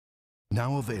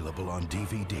Now available on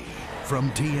DVD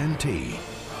from TNT.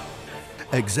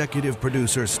 Executive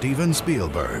producer Steven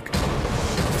Spielberg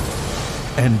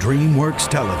and DreamWorks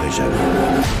Television.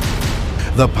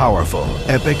 The powerful,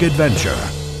 epic adventure,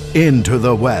 Into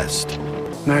the West.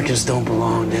 Americans don't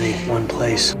belong in any one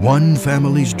place. One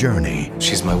family's journey.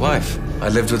 She's my wife. I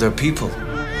lived with her people.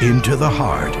 Into the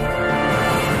heart.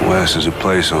 West is a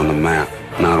place on the map,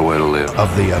 not a way to live.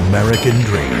 Of the American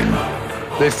dream.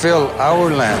 They fill our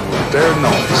land with their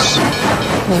noise.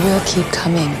 They will keep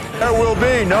coming. There will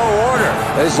be no order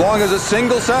as long as a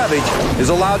single savage is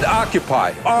allowed to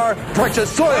occupy our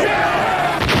precious soil.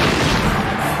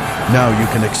 Now you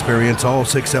can experience all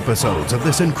 6 episodes of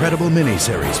this incredible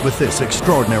miniseries with this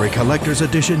extraordinary collector's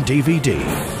edition DVD.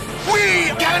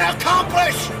 We can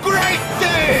accomplish great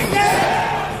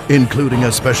things! Including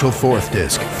a special 4th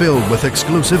disc filled with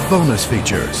exclusive bonus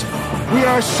features. We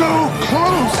are so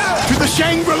close to the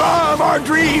Shangri-La of our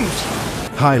dreams!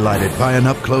 Highlighted by an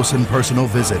up-close and personal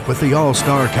visit with the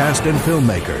all-star cast and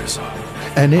filmmakers.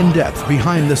 An in-depth,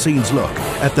 behind-the-scenes look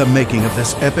at the making of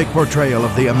this epic portrayal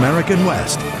of the American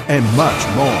West, and much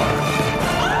more.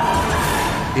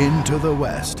 Into the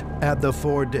West. Add the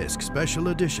 4-disc special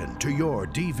edition to your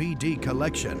DVD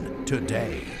collection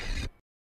today.